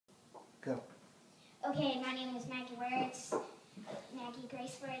Okay, my name is Maggie Wertz, Maggie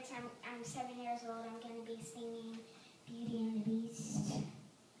Grace Wertz. I'm 7 years old. I'm going to be singing Beauty and the Beast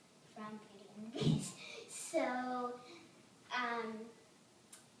from Beauty and the Beast. So,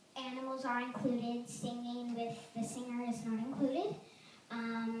 animals are included. Singing with the singer is not included.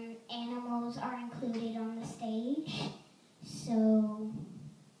 Animals are included on the stage. So,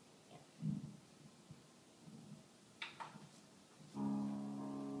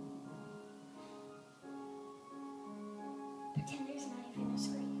 pretend there's not even a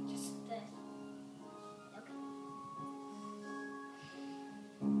screen, just the, okay.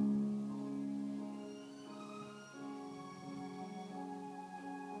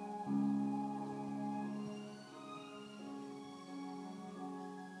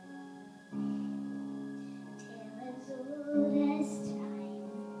 Tale as old as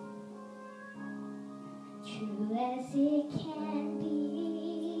time, true as it can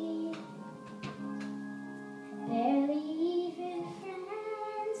be, barely even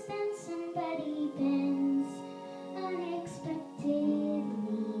friends, then somebody bends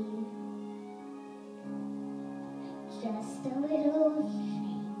unexpectedly. Just a little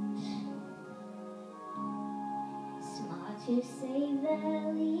change, small to say the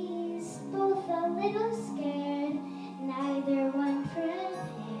least, both a little scared, neither one prepared.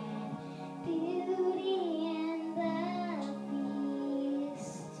 Beauty and the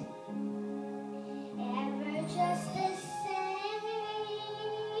Beast, ever just the same,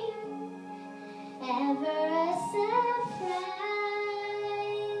 ever a surprise,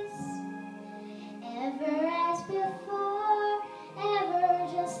 ever as before, ever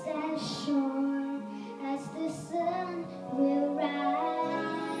just as sure as the sun will rise.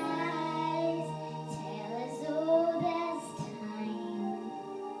 Tale as old as time,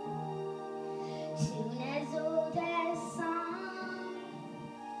 tune as old as song,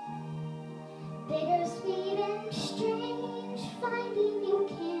 bittersweet and strange, finding